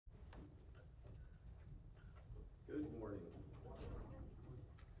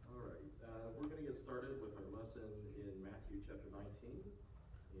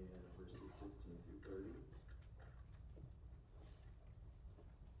and verses 16 through 30.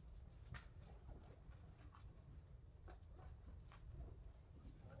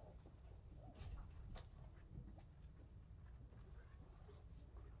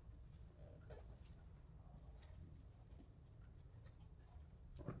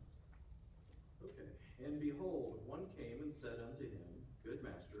 Okay. And behold, one came and said unto him, Good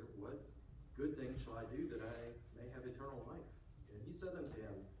master, what good thing shall I do that I may have eternal life? And he said unto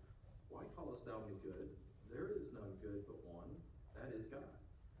him, Why callest thou me good? There is none good but one, that is God.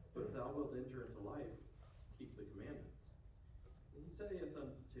 But if thou wilt enter into life, keep the commandments. And he saith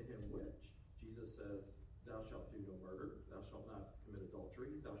unto him, Which? Jesus said, Thou shalt do no murder, thou shalt not commit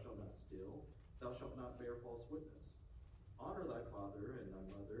adultery, thou shalt not steal, thou shalt not bear false witness. Honor thy father and thy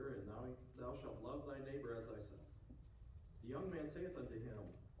mother, and thou shalt love thy neighbor as thyself. The young man saith unto him,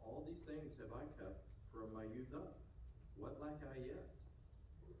 All these things have I kept from my youth up. What lack I yet?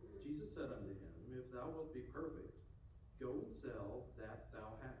 Jesus said unto him, If thou wilt be perfect, go and sell that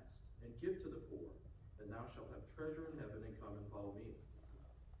thou hast, and give to the poor, and thou shalt have treasure in heaven, and come and follow me.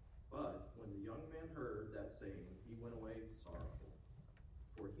 But when the young man heard that saying, he went away sorrowful,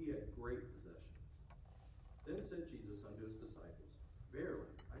 for he had great possessions. Then said Jesus unto his disciples, Verily,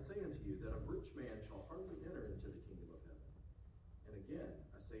 I say unto you, that a rich man shall hardly enter into the kingdom of heaven. And again,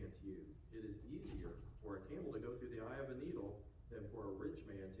 I say unto you, it is easier for a camel to go through the eye of a needle than for a rich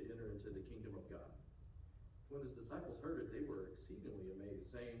man to enter into the kingdom of God. When his disciples heard it, they were exceedingly amazed,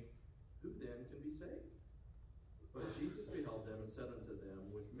 saying, Who then can be saved? But Jesus beheld them and said unto them,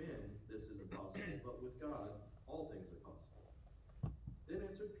 With men this is impossible, but with God all things are possible. Then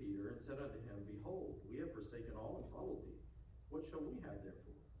answered Peter and said unto him, Behold, we have forsaken all and followed thee. What shall we have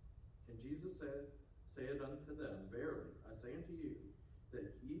therefore? And Jesus said unto them, Verily, I say unto you,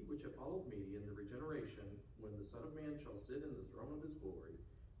 that ye which have followed me in the regeneration, when the Son of Man shall sit in the throne of his glory,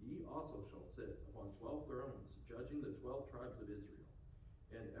 ye also shall sit upon 12 thrones, judging the 12 tribes of Israel.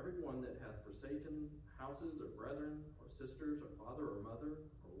 And every one that hath forsaken houses, or brethren, or sisters, or father, or mother,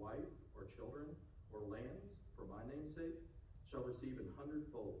 or wife, or children, or lands, for my name's sake, shall receive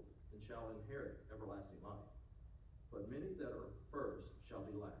 100-fold, and shall inherit everlasting life. But many that are first shall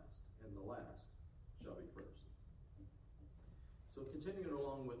be last, and the last shall be first. So continuing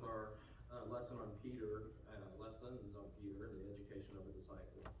along with our lessons on Peter and the education of a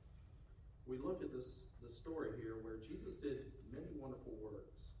disciple, we look at this story here where Jesus did many wonderful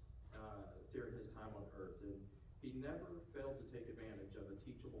works during his time on earth, and he never failed to take advantage of a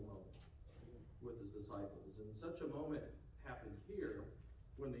teachable moment with his disciples. And such a moment happened here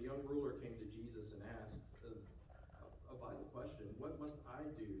when the young ruler came to Jesus and asked a vital question: What must I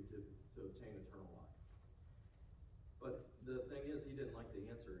do to obtain eternal life? But the thing is, he didn't like the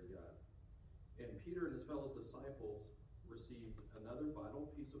answer he got. And Peter and his fellow disciples received another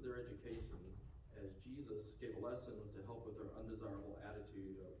vital piece of their education as Jesus gave a lesson to help with their undesirable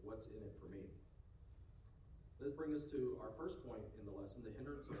attitude of what's in it for me. This brings us to our first point in the lesson, the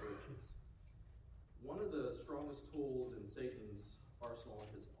hindrance of riches. One of the strongest tools in Satan's arsenal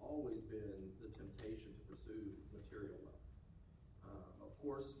has always been the temptation to pursue material wealth. Of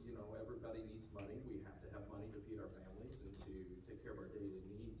course, everybody needs money. We have to have money to feed our families and to take care of our daily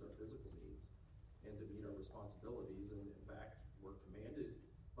needs, our physical needs, and to meet our responsibilities. And in fact, we're commanded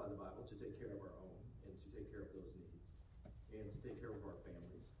by the Bible to take care of our own and to take care of those needs and to take care of our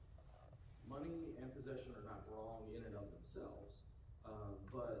families. Money and possession are not wrong in and of themselves,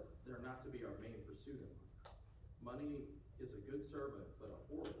 but they're not to be our main pursuit in life. Money is a good servant, but a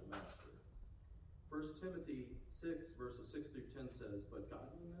horrible master. 1 Timothy 6, verses 6 through 10 says, But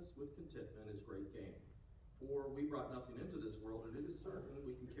godliness with contentment is great gain. For we brought nothing into this world, and it is certain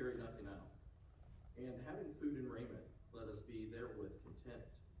we can carry nothing out. And having food and raiment, let us be therewith content.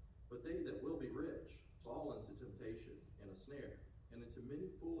 But they that will be rich fall into temptation and a snare, and into many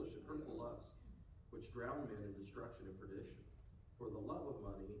foolish and hurtful lusts, which drown men in destruction and perdition. For the love of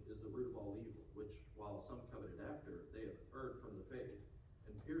money is the root of all evil, which, while some coveted after, they have erred from the faith,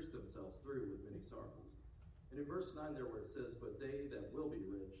 and pierced themselves through with many sorrows. And in verse 9 there where it says, But they that will be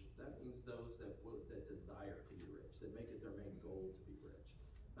rich, that means those that desire to be rich, that make it their main goal to be rich.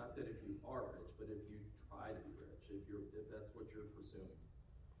 Not that if you are rich, but if you try to be rich, if that's what you're pursuing.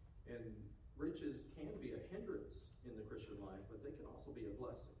 And riches can be a hindrance in the Christian life, but they can also be a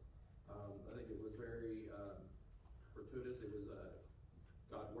blessing. I think it was very fortuitous. It was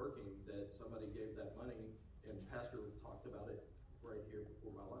God working that somebody gave that money, and Pastor talked about it right here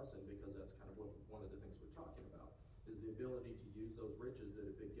before my lesson, because that's kind of what one of the things we're talking about, is the ability to use those riches that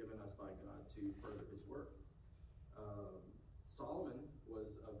have been given us by God to further his work. Solomon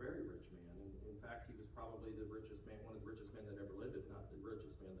was a very rich man, and in fact he was probably the richest man, one of the richest men that ever lived, if not the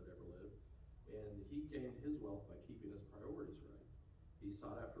richest man And he gained his wealth by keeping his priorities right. He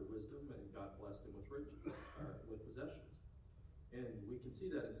sought after wisdom, and God blessed him with riches, with possessions. And we can see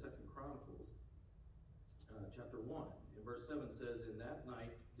that in 2 Chronicles chapter 1. In verse 7 says, "In that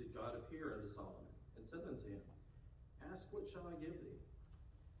night did God appear unto Solomon, and said unto him, Ask, what shall I give thee?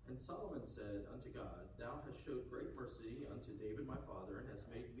 And Solomon said unto God, Thou hast showed great mercy unto David my father, and hast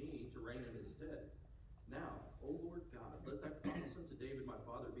made me to reign in his stead. Now, O Lord God, let thy promise unto David my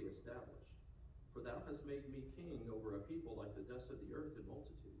father be established. For thou hast made me king over a people like the dust of the earth in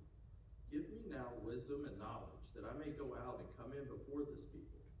multitude. Give me now wisdom and knowledge, that I may go out and come in before this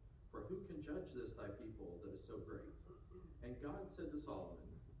people. For who can judge this thy people that is so great? And God said to Solomon,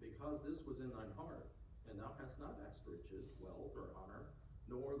 Because this was in thine heart, and thou hast not asked riches, wealth, or honor,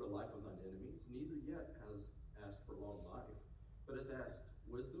 nor the life of thine enemies, neither yet hast asked for long life, but hast asked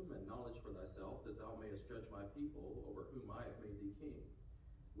wisdom and knowledge for thyself, that thou mayest judge my people, over whom I have made thee king.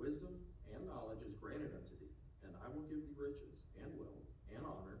 Wisdom and knowledge is granted unto thee, and I will give thee riches, and wealth, and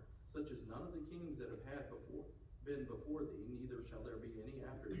honor, such as none of the kings that have been before thee, neither shall there be any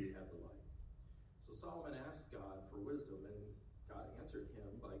after thee have the like." So Solomon asked God for wisdom, and God answered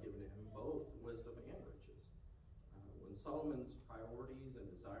him by giving him both wisdom and riches. When Solomon's priorities and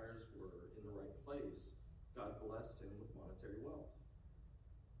desires were in the right place, God blessed him with monetary wealth.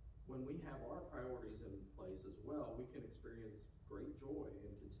 When we have our priorities in place as well, we can experience great joy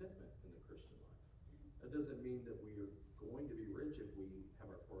and contentment in the Christian life. That doesn't mean that we are going to be rich if we have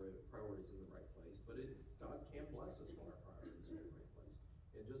our priorities in the right place, but God can bless us when our priorities are in the right place.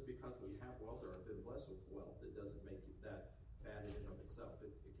 And just because we have wealth or have been blessed with wealth, it doesn't make that bad in and of itself.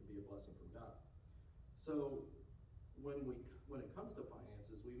 It can be a blessing from God. So when it comes to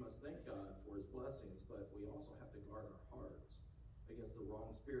finances, we must thank God for his blessings, but we also have to guard our hearts against the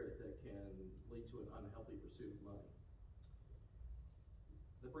wrong spirit that can lead to an unhealthy pursuit of money.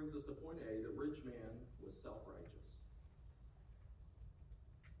 That brings us to point A. The rich man was self-righteous.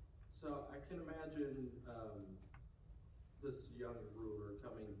 So I can imagine this young ruler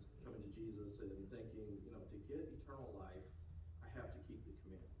coming to Jesus and thinking, to get eternal life, I have to keep the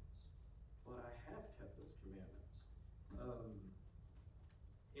commandments. But I have kept those commandments.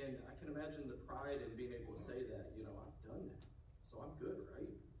 And I can imagine the pride in being able to say that, I've done that, so I'm good,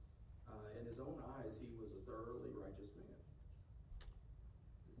 right? In his own eyes, he was a thoroughly righteous man.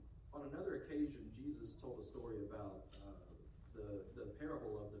 On another occasion, Jesus told a story about the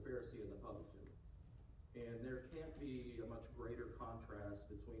parable of the Pharisee and the publican. And there can't be a much greater contrast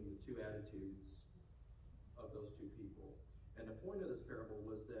between the two attitudes of those two people. And the point of this parable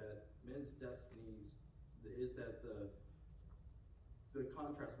was that men's destinies is that the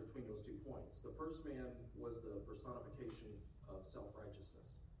contrast between those 2 points. The first man was the personification of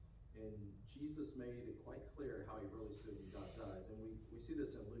self-righteousness. And Jesus made it quite clear how he really stood in God's eyes. And we see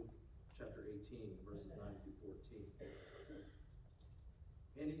this in Luke chapter 18, verses 9 through 14.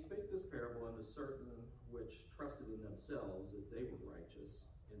 And he spake this parable unto certain which trusted in themselves that they were righteous,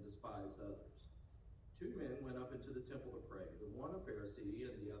 and despised others. 2 men went up into the temple to pray, the one a Pharisee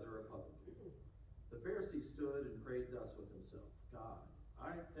and the other a publican. The Pharisee stood and prayed thus with himself, God,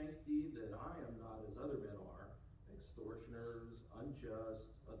 I thank thee that I am not as other men are, extortioners, unjust,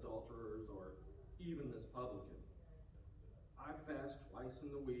 adulterers, or even this publican. I fast twice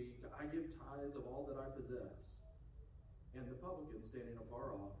in the week, I give tithes of all that I possess. And the publican, standing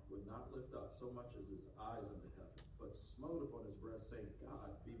afar off, would not lift up so much as his eyes unto heaven, but smote upon his breast, saying,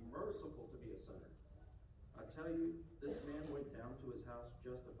 God, be merciful to me a sinner. I tell you, this man went down to his house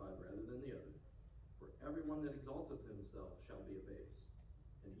justified rather than the other. For everyone that exalteth himself shall be abased,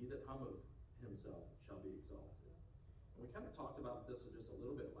 and he that humbleth himself shall be exalted. And we kind of talked about this just a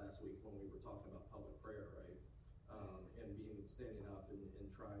little bit last week when we were talking about public prayer, right? And standing up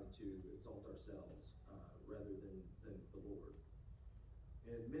and trying to exalt ourselves rather than the Lord.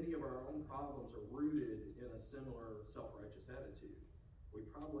 And many of our own problems are rooted in a similar self-righteous attitude. We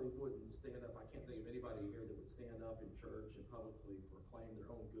probably wouldn't stand up. I can't think of anybody here that would stand up in church and publicly proclaim their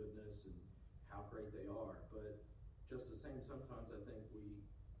own goodness and how great they are. But just the same, sometimes I think we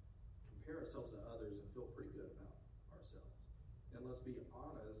compare ourselves to others and feel pretty good about ourselves. And let's be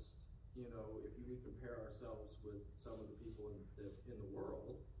honest, if we compare ourselves with some of the people in the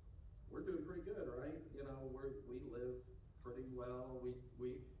world, we're doing pretty good, right? We live pretty well. We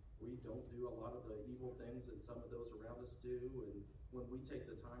don't do a lot of the evil things that some of those around us do. And when we take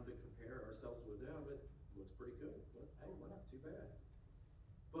the time to compare ourselves with them, it looks pretty good. But, hey, we're not too bad.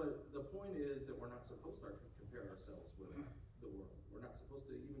 But the point is that we're not supposed to compare ourselves with the world. We're not supposed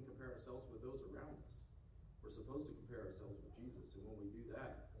to even compare ourselves with those around us. We're supposed to compare ourselves with Jesus. And when we do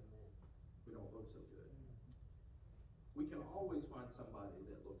that, we don't look so good. We can always find somebody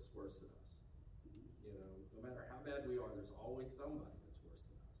that looks worse than us. No matter how bad we are, there's always somebody that's worse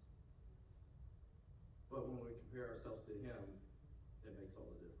than us. But when we compare ourselves to him, it makes all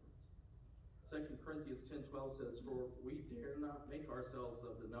the difference. 2 Corinthians 10:12 says, "For we dare not make ourselves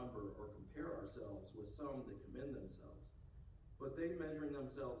of the number or compare ourselves with some that commend themselves. But they, measuring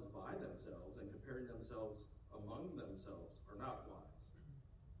themselves by themselves and comparing themselves among themselves, are not wise."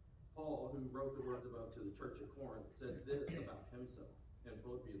 Paul, who wrote the words above to the church at Corinth, said this about himself in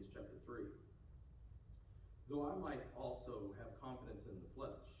Philippians chapter 3. "Though I might also have confidence in the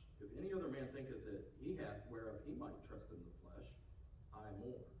flesh, if any other man thinketh that he hath whereof he might trust in the flesh, I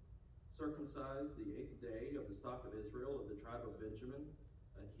more. Circumcised the 8th day of the stock of Israel, of the tribe of Benjamin,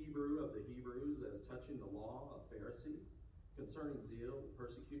 a Hebrew of the Hebrews, as touching the law, a Pharisee, concerning zeal,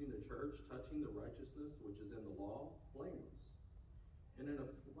 persecuting the church, touching the righteousness which is in the law, blameless." And in a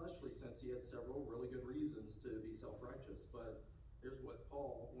fleshly sense, he had several really good reasons to be self-righteous. But here's what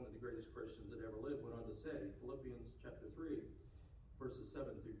Paul, one of the greatest Christians that ever lived, went on to say. Philippians chapter 3, verses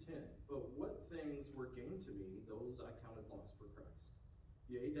 7 through 10. "But what things were gained to me, those I counted loss for Christ.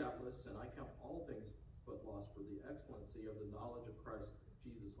 Yea, doubtless, and I count all things but loss for the excellency of the knowledge of Christ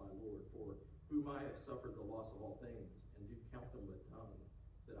Jesus my Lord, for whom I have suffered the loss of all things, and do count them but dung,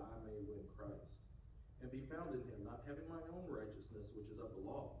 that I may win Christ, and be found in him, not having my own righteousness which is of the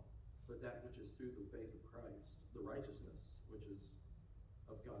law, but that which is through the faith of Christ, the righteousness which is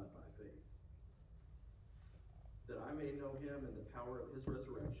of God by faith, that I may know him and the power of his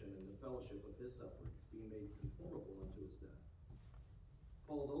resurrection and the fellowship of his sufferings, being made conformable unto his death."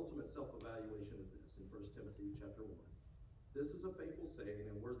 Paul's ultimate self-evaluation is this in 1 Timothy chapter 1. "This is a faithful saying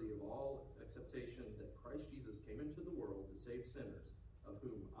and worthy of all acceptation, that Christ Jesus came into the world to save sinners, of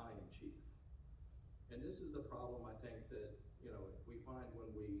whom I am chief." And this is the problem, I think, that we find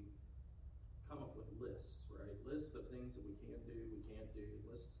when we come up with lists, right? Lists of things that we can do, we can't do,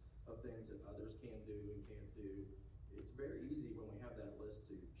 lists of things that others can do and can't do. It's very easy when we have that list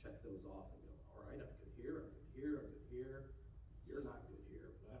to check those off and go, all right, I'm good here, I'm good here, I'm good here. You're not good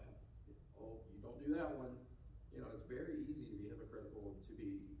here. Oh, you don't do that one. It's very easy to be hypocritical and to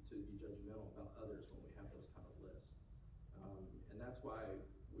be judgmental about others when we have those kind of lists. And that's why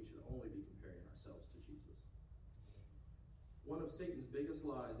we should only be comparing ourselves to Jesus. One of Satan's biggest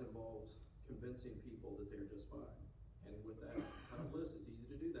lies involves convincing people that they're just fine. And with that kind of list, it's easy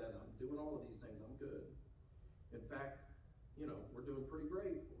to do that. I'm doing all of these things. I'm good. In fact, we're doing pretty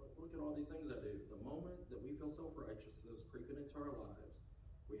great. Look at all these things I do. The moment that we feel self-righteousness creeping into our lives,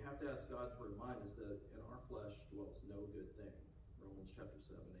 we have to ask God to remind us that in our flesh dwells no good thing. Romans chapter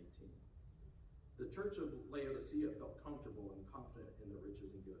 7:18. The church of Laodicea felt comfortable and confident in their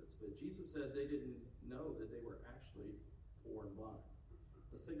riches and goods, but Jesus said they didn't know that they were actually poor and blind.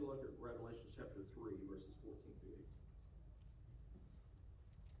 Let's take a look at Revelation chapter 3, verses 14 through 18.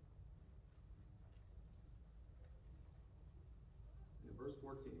 In verse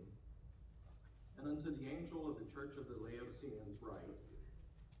 14, "And unto the angel of the church of the Laodiceans write,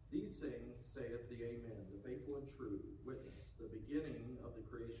 These things saith the Amen, the faithful and true witness, the beginning of the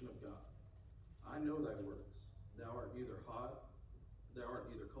creation of God. I know thy works. Thou art neither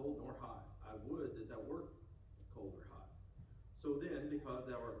cold nor hot. I would that thou wert cold or hot. So then, because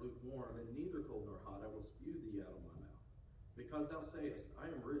thou art lukewarm and neither cold nor hot, I will spew thee out of my mouth. Because thou sayest,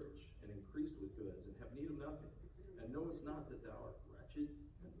 I am rich and increased with goods and have need of nothing, and knowest not that thou art wretched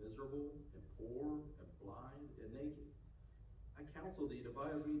and miserable and poor and blind and naked. I counsel thee to buy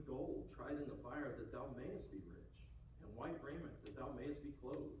of me gold tried in the fire, that thou mayest be rich, and white raiment, that thou mayest be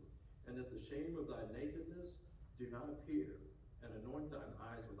clothed, and that the shame of thy nakedness do not appear, and anoint thine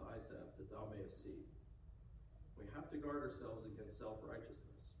eyes with eye salve, that thou mayest see." We have to guard ourselves against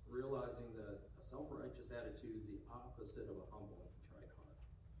self-righteousness, realizing that a self-righteous attitude is the opposite of a humble and contrite heart.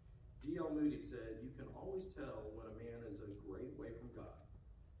 D.L. Moody said, "You can always tell when a man is a great way from God.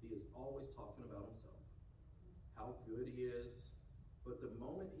 He is always talking about himself, how good he is, but the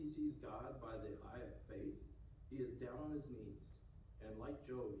moment he sees God by the eye of faith, he is down on his knees, and like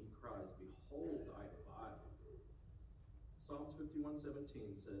Job, he cries, Behold, I am vile." Psalms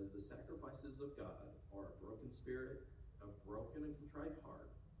 51:17 says, "The sacrifices of God are a broken spirit, a broken and contrite heart.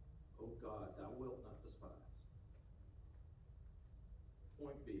 O God, thou wilt not despise."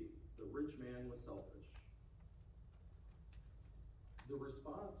 Point B, the rich man was selfish. The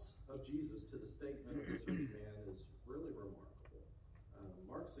response of Jesus to the statement of this rich man is really remarkable.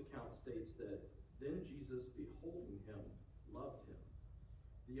 Mark's account states that then Jesus, beholding him, loved him.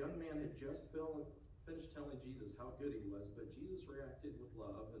 The young man had just finished telling Jesus how good he was, but Jesus reacted with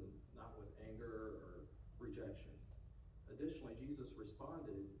love and not with anger or rejection. Additionally, Jesus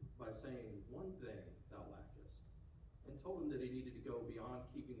responded by saying, "One thing thou lackest," and told him that he needed to go beyond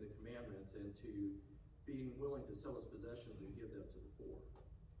keeping the commandments and to being willing to sell his possessions and give them to the poor.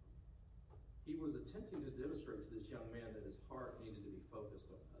 He was attempting to demonstrate to this young man that his heart needed to be focused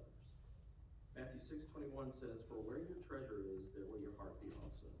on others. Matthew 6:21 says, "For where your treasure is, there will your heart be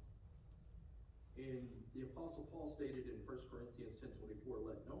also." And the Apostle Paul stated in 1 Corinthians 10:24,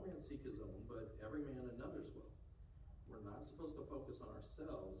 "Let no man seek his own, but every man another's will." We're not supposed to focus on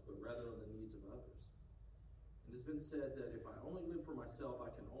ourselves, but rather on the needs of others. It has been said that if I only live for myself, I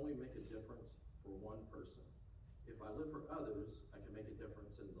can only make a difference for one person. If I live for others, I can make a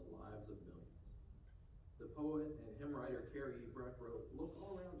difference in the lives of millions. The poet and hymn writer Carrie E. Breck wrote, "Look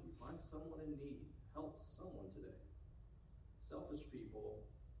all around you, find someone in need, help someone today." Selfish people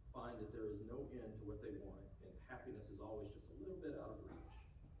find that there is no end to what they want, and happiness is always just a little bit out of reach.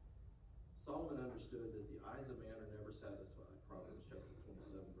 Solomon understood that the eyes of man are never satisfied, Proverbs chapter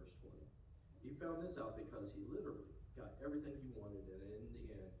 27, verse 20. He found this out because he literally got everything he wanted, and in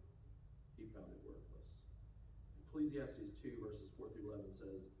the end, he found it worthless. Ecclesiastes 2, verses 4 through 11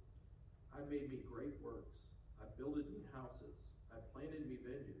 says, "I made me great works. I builded me houses. I planted me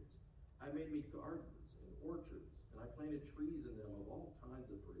vineyards. I made me gardens and orchards, and I planted trees in them of all kinds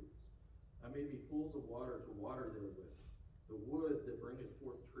of fruits. I made me pools of water to water therewith, the wood that bringeth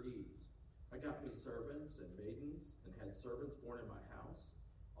forth trees. I got me servants and maidens, and had servants born in my house.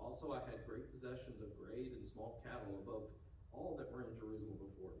 Also I had great possessions of great and small cattle above all that were in Jerusalem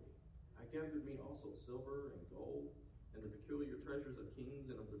before me. I gathered me also silver and gold, and the peculiar treasures of kings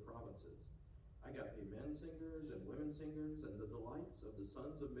and of the provinces. I got me men singers and women singers, and the delights of the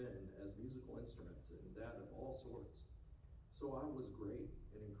sons of men as musical instruments, and that of all sorts. So I was great,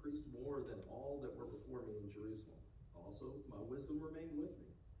 and increased more than all that were before me in Jerusalem. Also my wisdom remained with me.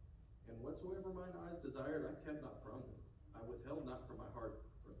 And whatsoever mine eyes desired, I kept not from them. I withheld not from my heart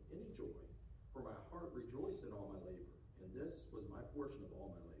from any joy, for my heart rejoiced in all my labor, and this was my portion of all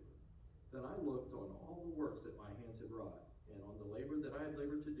my labor. Then I looked on all the works that my hands had wrought, and on the labor that I had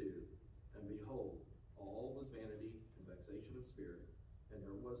labored to do, and behold, all was vanity and vexation of spirit, and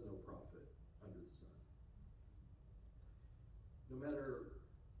there was no profit under the sun." No matter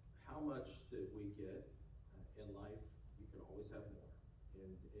how much that we get in life, you can always have more.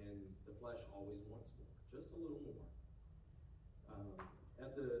 And the flesh always wants more, just a little more.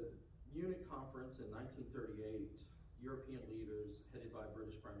 At the Munich conference in 1938, European leaders, headed by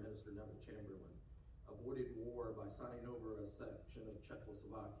British Prime Minister Neville Chamberlain, avoided war by signing over a section of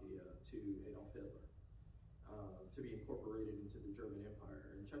Czechoslovakia to Adolf Hitler to be incorporated into the German Empire.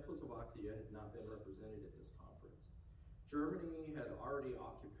 And Czechoslovakia had not been represented at this conference. Germany had already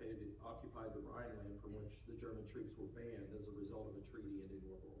occupied the Rhineland, from which the German troops were banned as a result of a treaty ending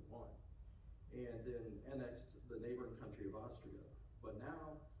World War I, and then annexed the neighboring country of Austria. But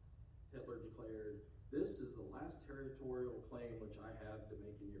now, Hitler declared, "This is the last territorial claim which I have to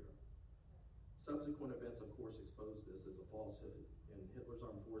make in Europe." Subsequent events, of course, exposed this as a falsehood, and Hitler's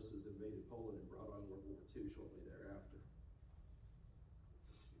armed forces invaded Poland and brought on World War II shortly thereafter.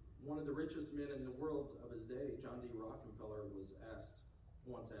 One of the richest men in the world of his day, John D. Rockefeller, was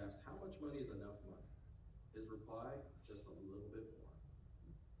once asked, "How much money is enough money?" His reply, "Just a little bit more."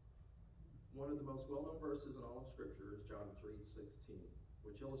 One of the most well-known verses in all of Scripture is John 3:16,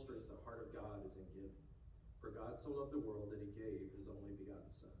 which illustrates the heart of God is in giving. "For God so loved the world that he gave his only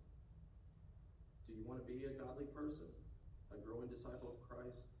begotten Son." Do you want to be a godly person, a growing disciple of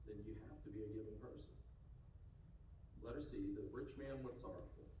Christ? Then you have to be a giving person. Letter C, the rich man was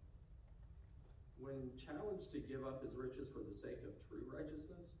sorrowful. When challenged to give up his riches for the sake of true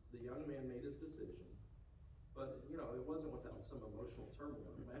righteousness, the young man made his decision. But, it wasn't without some emotional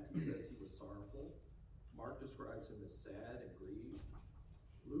turmoil. Matthew says he was sorrowful. Mark describes him as sad and grieved.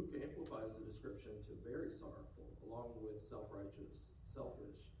 Luke amplifies the description to very sorrowful, along with self-righteous,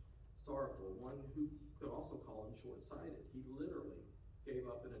 selfish, sorrowful, one who could also call him short-sighted. He literally gave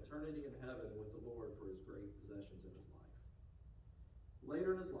up an eternity in heaven with the Lord for his great possessions in his life.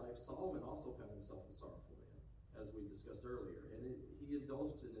 Later in his life, Solomon also found himself a sorrowful man, as we discussed earlier, and he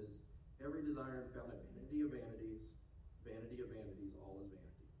indulged in his every desire and found a vanity of vanities, all is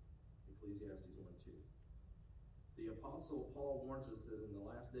vanity. Ecclesiastes 1:2. The Apostle Paul warns us that in the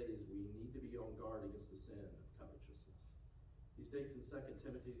last days we need to be on guard against the sin of covetousness. He states in 2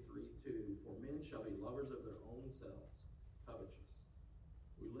 Timothy 3:2, "For men shall be lovers of their own selves, covetous."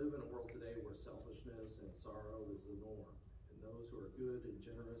 We live in a world today where selfishness and sorrow is the norm, and those who are good and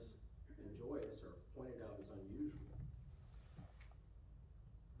generous and joyous are pointed out as unusual.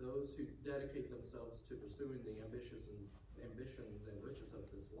 Those who dedicate themselves to pursuing the ambitions and riches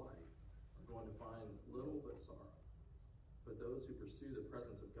of this life are going to find little but sorrow. But those who pursue the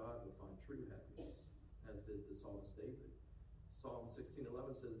presence of God will find true happiness, as did the psalmist David. Psalm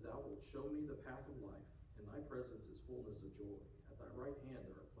 16:11 says, "Thou wilt show me the path of life. In thy presence is fullness of joy. At thy right hand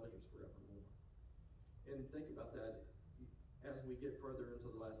there are pleasures forevermore. And think about that as we get further into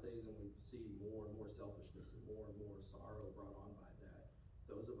the last days and we see more and more selfishness and more sorrow brought on by that.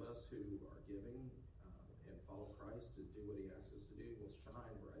 Those of us who are giving and follow Christ to do what he asks us to do will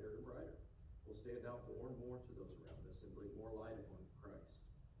shine brighter and brighter. We'll stand out more and more to those around us and bring more light upon Christ.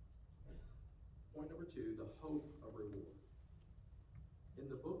 Point number 2, the hope of reward. In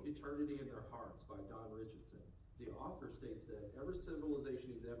the book Eternity in Their Hearts by Don Richardson, the author states that every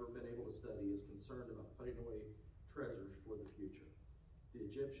civilization he's ever been able to study is concerned about putting away treasures for the future. The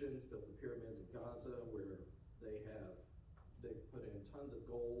Egyptians built the pyramids in Gaza where they put in tons of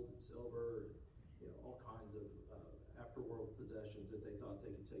gold and silver and all kinds of afterworld possessions that they thought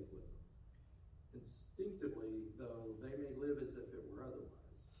they could take with them. Instinctively, though, they may live as if it were otherwise.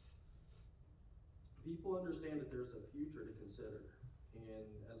 People understand that there's a future to consider, and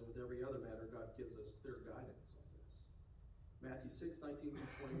as with every other matter, God gives us clear guidance on this. Matthew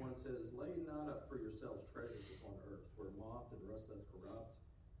 6:19-21 says, "Lay not up for yourselves treasures upon earth, where moth and rust doth corrupt,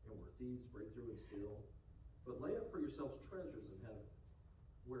 and where thieves break through and steal. But lay up for yourselves treasures in heaven,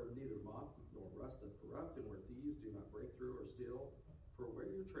 where neither moth nor rust doth corrupt, and where thieves do not break through or steal. For where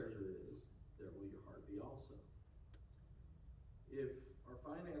your treasure is, there will your heart be also." If our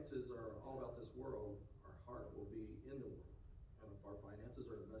finances are all about this world, our heart will be in the world. And if our finances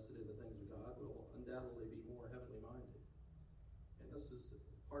are invested in the things of God, we'll undoubtedly be more heavenly minded. And this is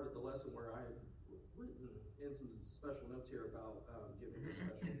part of the lesson where I have written in some special notes here about giving a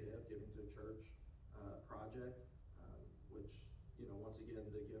special gift, giving to a church project, which, once again,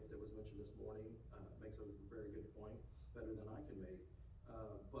 the gift that was mentioned this morning makes a very good point, better than I can make.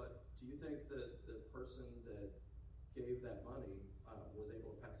 But do you think that the person that gave that money was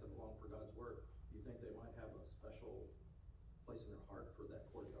able to pass it along for God's work? Do you think they might have a special place in their heart for that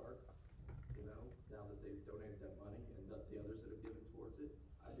courtyard, now that they've donated that money and the others that have given towards it?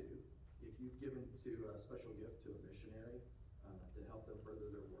 I do. If you've given to a special gift to a missionary to help them further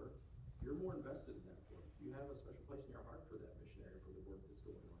their work, you're more invested in that work. You have a special place in your heart for that missionary, for the work that's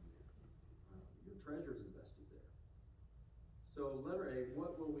going on there. Your treasure's invested there. So letter A,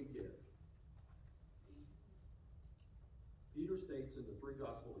 what will we give? Peter states in the 3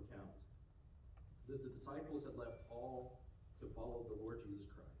 gospel accounts that the disciples had left all to follow the Lord Jesus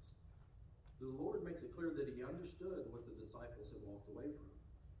Christ. The Lord makes it clear that he understood what the disciples had walked away from.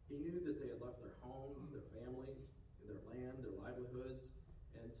 He knew that they had left their homes, their families, their land, their livelihoods.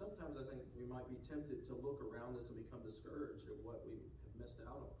 And sometimes I think we might be tempted to look around us and become discouraged at what we have missed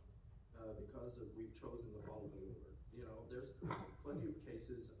out on because we've chosen to follow the Lord. There's plenty of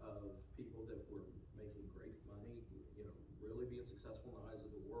cases of people that were making great money, really being successful in the eyes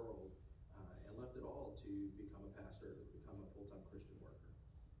of the world, and left it all to become a pastor, to become a full-time Christian worker.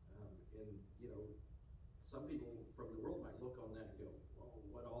 Some people from the world might look on that and go, well,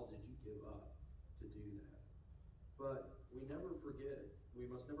 what all did you give up to do that? But we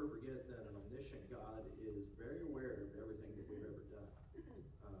must never forget that an omniscient God is very aware of everything that we've ever done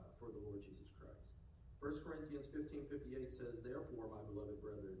for the Lord Jesus Christ. 1 Corinthians 15:58 says, "Therefore, my beloved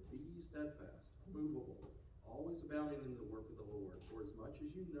brethren, be ye steadfast, unmovable, always abounding in the work of the Lord, for as much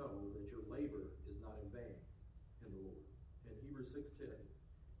as you know that your labor is not in vain in the Lord." And Hebrews 6:10,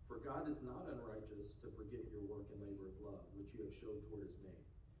 "For God is not unrighteous to forget your work and labor of love, which you have showed toward his name,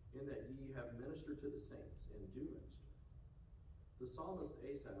 in that ye have ministered to the saints, and do minister." The psalmist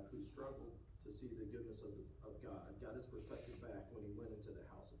Asaph, who struggled to see the goodness of God, got his perspective back when he went into the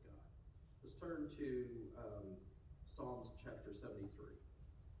house of God. Let's turn to Psalms chapter 73.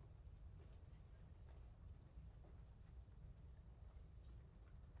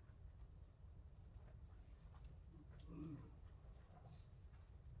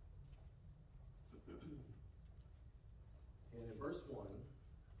 And in verse 1,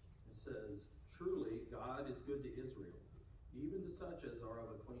 it says, "Truly God is good to Israel, even to such as are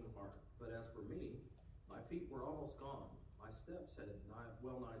of a clean heart. But as for me, my feet were almost gone. My steps had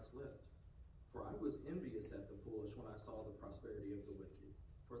well nigh slipped. For I was envious at the foolish when I saw the prosperity of the wicked.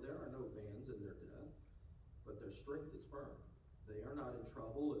 For there are no bands in their death, but their strength is firm. They are not in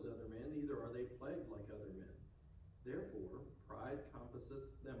trouble as other men, neither are they plagued like other men. Therefore pride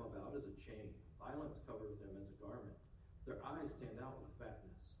compasseth them about as a chain. Violence covereth them as a garment. Their eyes stand out with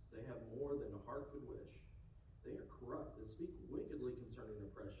fatness. They have more than a heart could wish. They are corrupt and speak wickedly concerning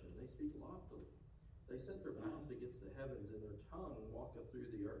oppression. They speak loftily. They set their mouth against the heavens, and their tongue walketh through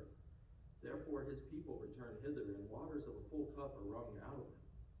the earth. Therefore his people return hither, and waters of a full cup are wrung out of them.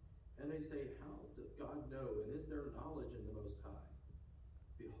 And they say, How doth God know, and is there knowledge in the Most High?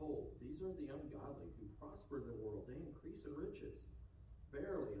 Behold, these are the ungodly who prosper in the world. They increase in riches.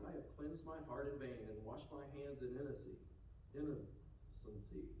 Verily, I have cleansed my heart in vain and washed my hands in innocency.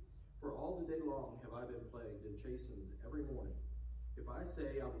 For all the day long have I been plagued and chastened every morning. If I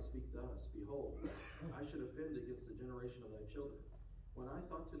say I will speak thus, behold, I should offend against the generation of thy children. When I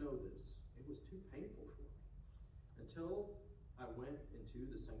thought to know this, it was too painful for me, until I went into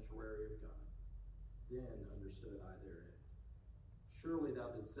the sanctuary of God. Then understood I therein. Surely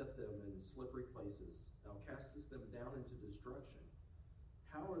thou didst set them in slippery places. Thou castest them down into destruction.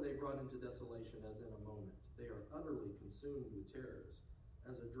 How are they brought into desolation as in a moment? They are utterly consumed with terrors.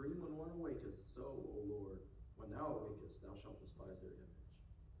 As a dream when one awaketh, so, O Lord, when thou awakest, thou shalt despise their image.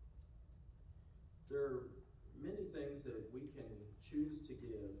 There are many things that we can choose to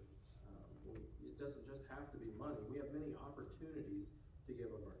give. It doesn't just have to be money. We have many opportunities to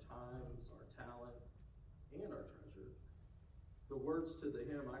give of our times, our talent, and our treasure. The words to the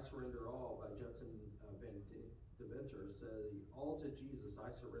hymn, I Surrender All, by Judson Van Deventer say, all to Jesus I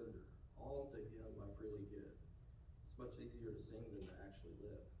surrender, all to him I freely give. It's much easier to sing than to actually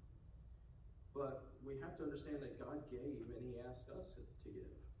live. But we have to understand that God gave and he asked us to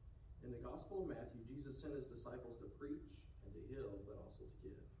give. In the Gospel of Matthew, Jesus sent his disciples to preach and to heal, but also to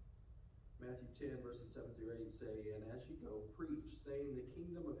give. Matthew 10, verses 7 through 8 say, and as you go, preach, saying the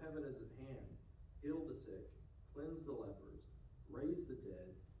kingdom of heaven is at hand. Heal the sick, cleanse the lepers, raise the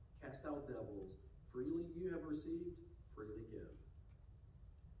dead, cast out devils. Freely you have received, freely give.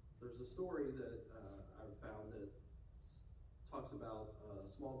 There's a story that I've found that talks about a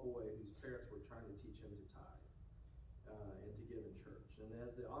small boy whose parents were trying to teach him to tithe and to give in church. And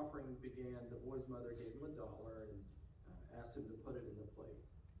as the offering began, the boy's mother gave him $1 and asked him to put it in the plate.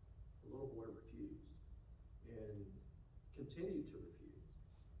 The little boy refused and continued to refuse.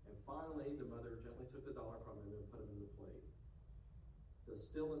 And finally, the mother gently took the $1 from him and put it in the plate. The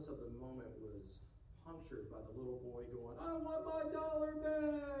stillness of the moment was punctured by the little boy going, I want my $1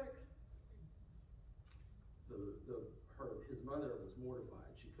 back! His mother was mortified.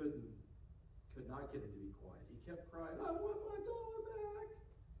 She could not get him to be quiet. He kept crying, I want my $1 back!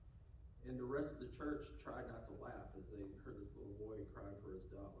 And the rest of the church tried not to laugh as they heard this little boy crying for his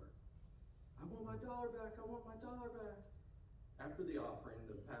 $1. I want my $1 back! I want my $1 back! After the offering,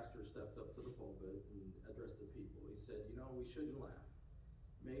 the pastor stepped up to the pulpit and addressed the people. He said, we shouldn't laugh.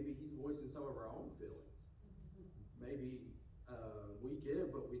 Maybe he's voicing some of our own feelings. Maybe we give,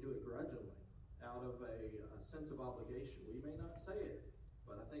 but we do it grudgingly, out of a sense of obligation. We may not say it,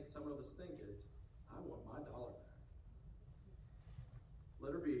 but I think some of us think it. I want my $1 back.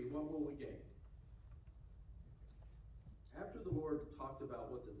 Letter B, what will we gain? After the Lord talked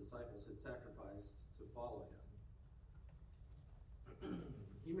about what the disciples had sacrificed to follow him,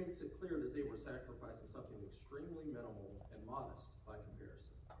 he makes it clear that they were sacrificing something extremely minimal and modest by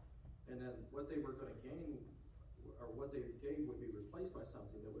comparison. And then what they were going to gain, or what they gave, would be replaced by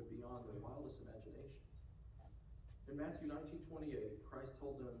something that would be beyond their wildest imaginations. In Matthew 19:28, Christ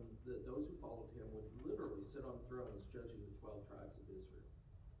told them that those who followed him would literally sit on thrones judging the 12 tribes of Israel.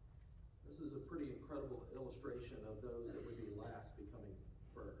 This is a pretty incredible illustration of those that would be last becoming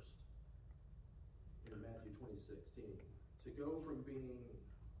first. In Matthew 20:16. To go from being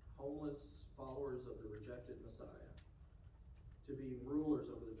homeless followers of the rejected Messiah to being rulers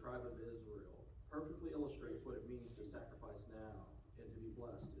over the tribe of Israel perfectly illustrates what it means to sacrifice now and to be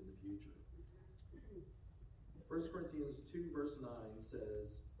blessed in the future. 1 Corinthians 2 verse 9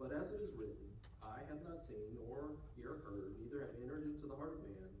 says, But as it is written, I have not seen nor ear heard, neither have entered into the heart of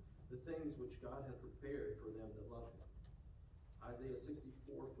man, the things which God hath prepared for them that love him. Isaiah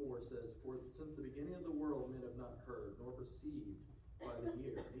 64:4 says, For since the beginning of the world men have not heard, nor perceived by the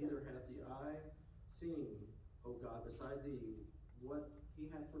ear, neither hath the eye seen, O God, beside thee, what he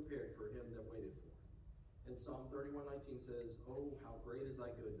hath prepared for him that waited for him. And Psalm 31:19 says, Oh, how great is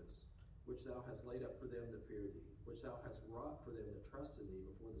thy goodness, which thou hast laid up for them that fear thee, which thou hast wrought for them that trust in thee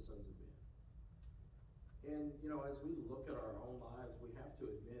before the sons of men. And, as we look at our own lives, we have to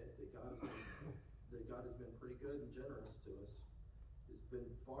admit that God has been pretty good and generous to us. It's been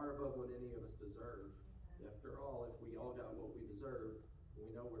far above what any of us deserve. After all, if we all got what we deserve, we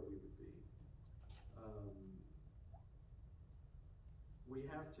know where we would be. We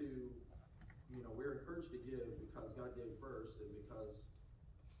have to, we're encouraged to give because God gave first and because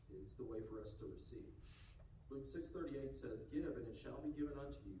it's the way for us to receive. Luke 6:38 says, Give, and it shall be given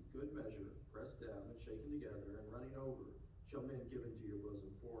unto you, good measure, pressed down and shaken together, and running over, shall men give into your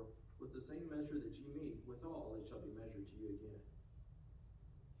bosom. For with the same measure that ye meet withal, it shall be measured to you again.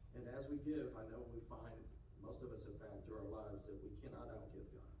 And as we give, I know we find, most of us have found through our lives, that we cannot outgive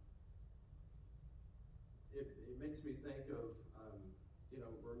God. It makes me think of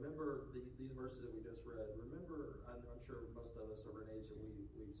remember these verses that we just read. Remember, I'm sure most of us over an age that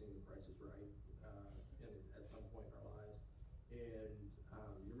we've seen The Price is Right at some point in our lives. And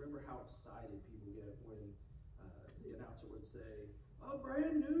you remember how excited people get when the announcer would say, "A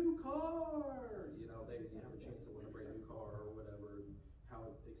brand new car!" You have a chance to win a brand new car or whatever, and how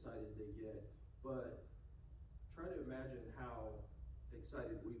excited they get. But try to imagine how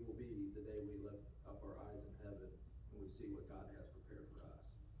excited we will be the day we lift up our eyes in heaven and we see what God has prepared for us.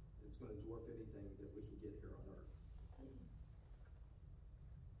 It's going to dwarf anything that we can get here on earth.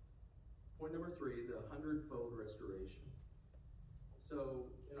 Point number 3, the 100-fold restoration. So,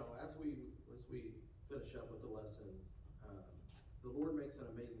 as we finish up with the lesson, the Lord makes an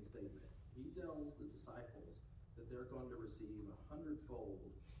amazing statement. He tells the disciples that they're going to receive 100-fold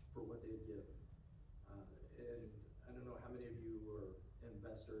for what they had given. And I don't know how many of you are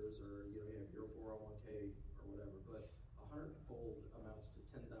investors or you have your 401k or whatever, but 100-fold amounts to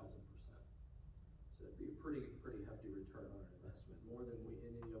 10,000%. So it'd be a pretty hefty return on an investment, more than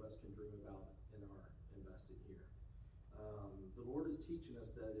any of us can dream about in our investing here. The Lord is teaching us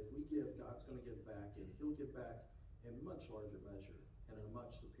that if we give, God's going to give back, and He'll give back in much larger measure and in a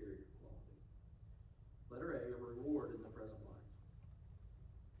much superior quality. Letter A, a reward in the present life.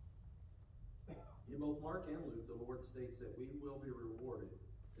 In both Mark and Luke, the Lord states that we will be rewarded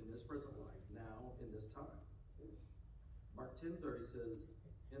in this present life, now, in this time. Mark 10:30 says,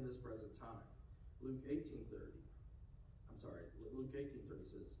 in this present time. Luke 18:30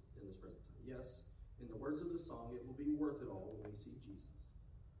 says, in this present time. Yes, in the words of the song, it will be worth it all when we see Jesus.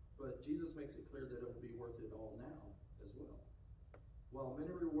 But Jesus makes it clear that it will be worth it all now as well. While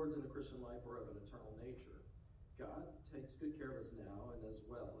many rewards in the Christian life are of an eternal nature, God takes good care of us now and as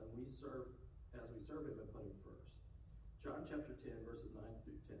well, and we serve Him and put Him first. John chapter 10, verses 9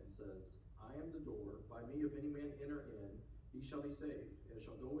 through 10 says, I am the door. By me, if any man enter in, he shall be saved, and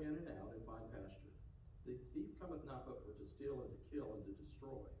shall go in and out and find pasture. The thief cometh not but for to steal and to kill and to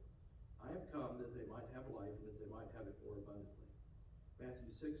destroy. I am come that they might have life, and that they might have it more abundantly.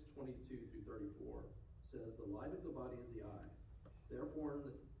 Matthew 6:22 through 34 says, the light of the body is the eye. Therefore,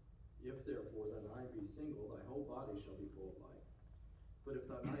 if therefore thine eye be single, thy whole body shall be full of light. But if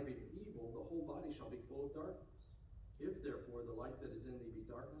thine eye be evil, the whole body shall be full of darkness. If therefore the light that is in thee be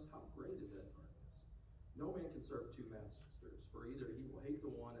darkness, how great is that darkness? No man can serve two masters, for either he will hate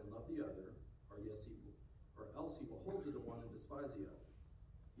the one and love the other, or else he will hold to the one and despise the other.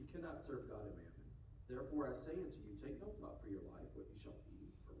 You cannot serve God and mammon. Therefore I say unto you, take no thought for your life, what you shall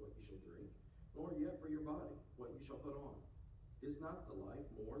eat, or what you shall drink, nor yet for your body, what you shall put on. Is not the life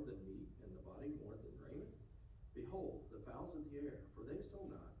more than meat, and the body more than raiment? Behold, the fowls of the air, for they sow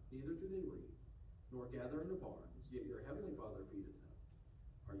not, neither do they reap, nor gather into barns, yet your heavenly Father feedeth them.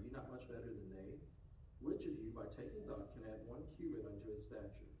 Are you not much better than they? Which of you, by taking thought, can add 1 cubit unto his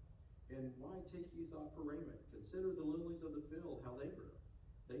stature? And why take ye thought for raiment? Consider the lilies of the field, how they grow.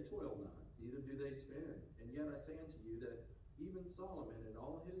 They toil not, neither do they spin. And yet I say unto you that even Solomon in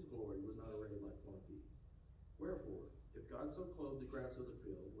all his glory was not arrayed like one of these. Wherefore, if God so clothe the grass of the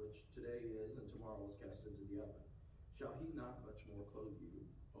field, which today is and tomorrow is cast into the oven, shall he not much more clothe you,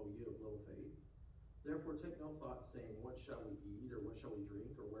 O ye of little faith? Therefore take no thought, saying, what shall we eat, or what shall we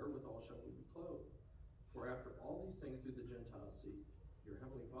drink, or wherewithal shall we be clothed? For after all these things do the Gentiles seek. Your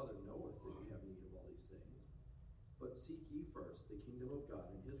heavenly Father knoweth that ye have need of all these things. But seek ye first the kingdom of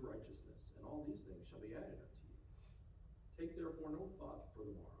God and his righteousness, and all these things shall be added unto you. Take therefore no thought for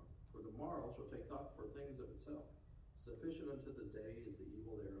the morrow shall take thought for things of itself. Sufficient unto the day is the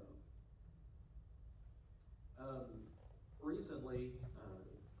evil thereof. Recently,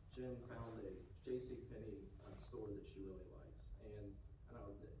 Jen found a JCPenney store that she really likes, and I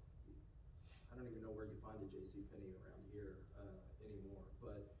don't even know where you find a JCPenney around here anymore.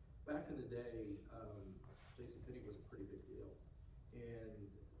 But back in the day, JCPenney was a pretty big deal, and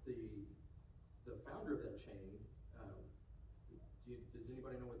the founder of that chain. Does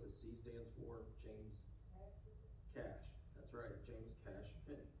anybody know what the C stands for? James Cash. That's right, James Cash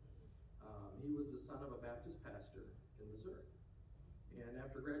Penney. He was the son of a Baptist pastor in Missouri. And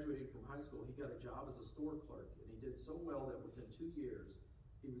after graduating from high school, he got a job as a store clerk, and he did so well that within 2 years,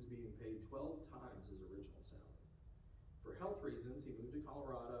 he was being paid 12 times his original salary. For health reasons, he moved to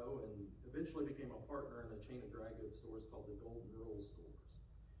Colorado and eventually became a partner in a chain of dry goods stores called the Golden Rule Stores.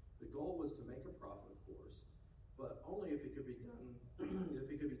 The goal was to make a profit, of course, but only if it could be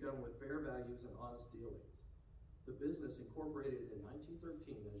done with fair values and honest dealings. The business incorporated in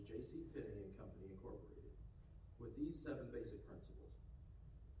 1913 as J.C. Penney and Company Incorporated, with these 7 basic principles.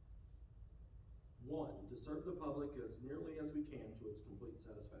 1, to serve the public as nearly as we can to its complete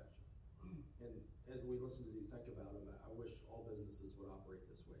satisfaction. And as we listen to these, think about them. I wish all businesses would operate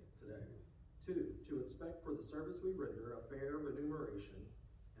this way today. 2, to expect for the service we render a fair remuneration,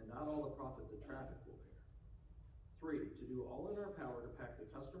 and not all the profit the traffic will bear. 3, to do all in our power to pack the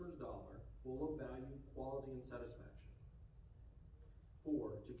customer's dollar full of value, quality, and satisfaction.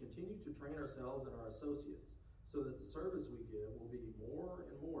 4, to continue to train ourselves and our associates so that the service we give will be more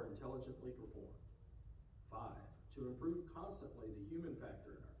and more intelligently performed. 5, to improve constantly the human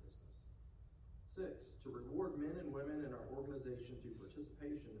factor in our business. 6, to reward men and women in our organization through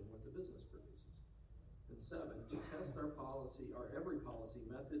participation in what the business produces. And 7, to test our every policy,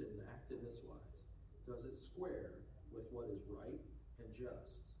 method, and act in this wise. Does it square with what is right and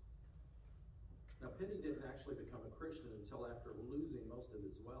just? Now, Penny didn't actually become a Christian until after losing most of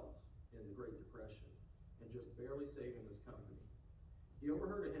his wealth in the Great Depression and just barely saving his company. He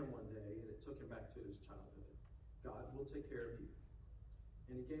overheard a hymn one day, and it took him back to his childhood. God will take care of you.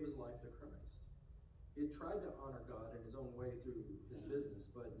 And he gave his life to Christ. He had tried to honor God in his own way through his business,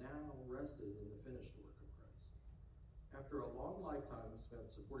 but now rested in the finished work of Christ. After a long lifetime spent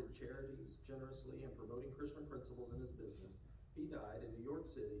supporting charities generously and promoting Christian principles in his business, he died in New York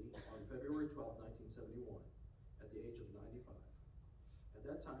City on February 12, 1971, at the age of 95. At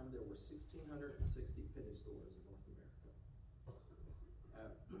that time, there were 1,660 penny stores in North America.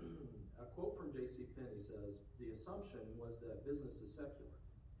 A quote from J.C. Penney says, "The assumption was that business is secular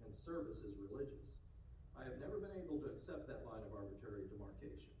and service is religious. I have never been able to accept that line of arbitrary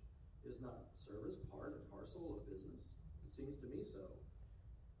demarcation. Is not service part and parcel of business? It seems to me so.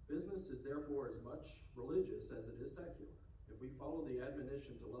 Business is therefore as much religious as it is secular. If we follow the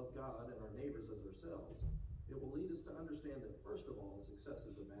admonition to love God and our neighbors as ourselves, it will lead us to understand that, first of all, success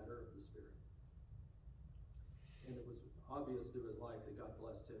is a matter of the Spirit." And it was obvious through his life that God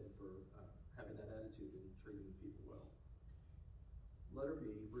blessed him for having that attitude and treating people well. Letter B,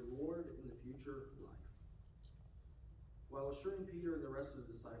 reward in the future life. While assuring Peter and the rest of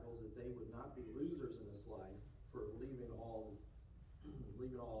the disciples that they would not be losers in this life for leaving all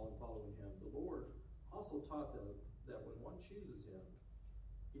and following him, the Lord also taught them that when one chooses him,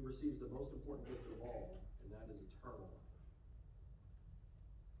 he receives the most important gift of all, and that is eternal life.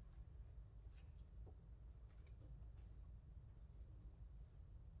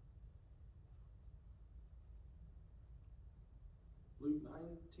 Luke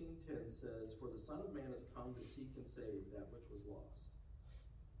 19:10 says, "For the Son of Man has come to seek and save that which was lost."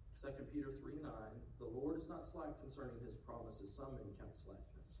 2 Peter 3:9, "The Lord is not slack concerning his promises, some men count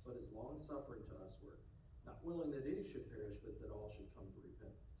slackness, but is long-suffering to usward, not willing that any should perish, but that all should come to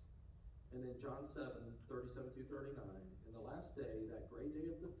repentance." And then John 7:37-39, "In the last day, that great day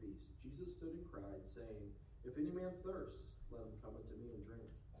of the feast, Jesus stood and cried, saying, If any man thirst, let him come unto me and drink.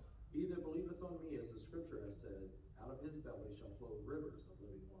 He that believeth on me, as the scripture has said, out of his belly shall flow rivers of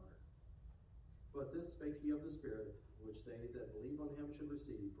living water. But this spake he of the Spirit, which they that believe on him should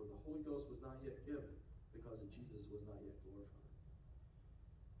receive, for the Holy Ghost was not yet given, because Jesus was not yet glorified."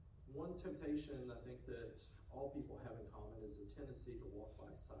 One temptation I think that all people have in common is the tendency to walk by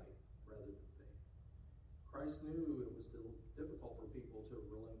sight rather than faith. Christ knew it was difficult for people to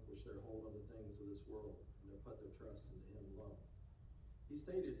relinquish their hold on the things of this world and to put their trust into him alone. He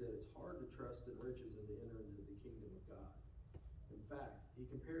stated that it's hard to trust in riches and to enter into the kingdom of God. In fact, he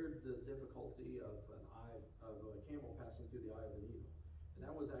compared the difficulty of a camel passing through the eye of a needle. And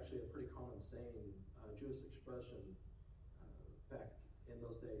that was actually a pretty common saying, Jewish expression back in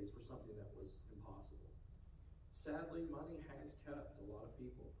those days for something that was impossible. Sadly, money has kept a lot of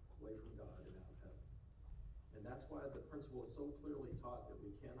people away from God and out of heaven. And that's why the principle is so clearly taught that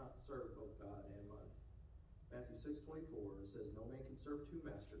we cannot serve both God and money. Matthew 6:24 says, "No man can serve two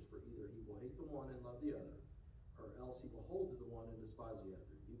masters, for either he will hate the one and love the other, or else he will hold to the one and despise the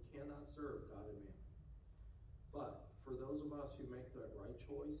other. You cannot serve God and mammon." But for those of us who make the right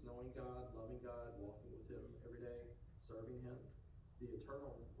choice, knowing God, loving God, walking with him every day, serving him, the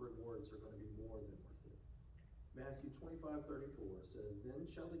eternal rewards are going to be more than worth it. Matthew 25:34 says, "Then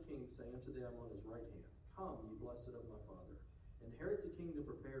shall the king say unto them on his right hand, Come, ye blessed of my Father, inherit the kingdom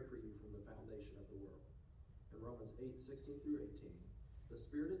prepared for you from the foundation of the world." In Romans 8:16-18, "The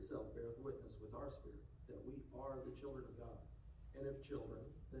Spirit itself beareth witness with our spirit that we are the children of God. And if children,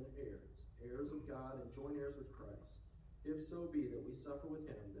 then heirs, heirs of God and joint heirs with Christ. If so be that we suffer with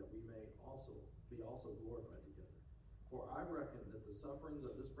him, that we may also be glorified together. For I reckon that the sufferings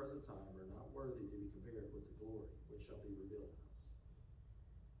of this present time are not worthy to be compared with the glory which shall be revealed in us."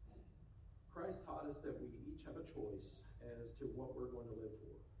 Christ taught us that we each have a choice as to what we're going to live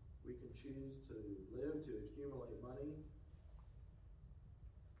for. We can choose to live to accumulate money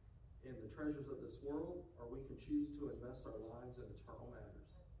in the treasures of this world, or we can choose to invest our lives in eternal matters.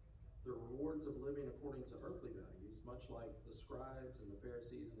 The rewards rewards of living according to earthly values, much like the scribes and the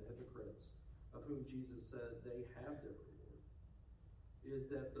Pharisees and the hypocrites, of whom Jesus said they have their reward, is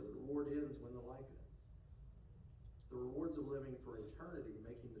that the reward ends when the life ends. The rewards of living for eternity,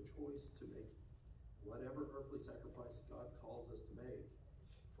 making the choice to make whatever earthly sacrifice God calls us to make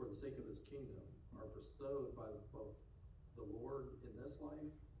for the sake of his kingdom, are bestowed by both the Lord in this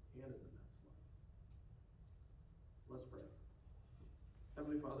life and in the next life. Let's pray.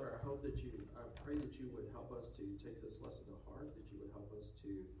 Heavenly Father, I pray that you would help us to take this lesson to heart, that you would help us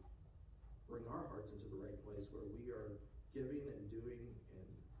to bring our hearts into the right place where we are giving and doing and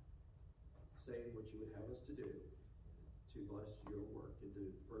saying what you would have us to do to bless your work and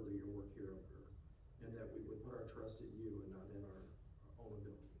to further your work here on earth, and that we would put our trust in you and not in our own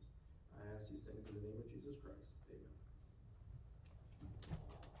abilities. I ask these things in the name of Jesus Christ. Amen.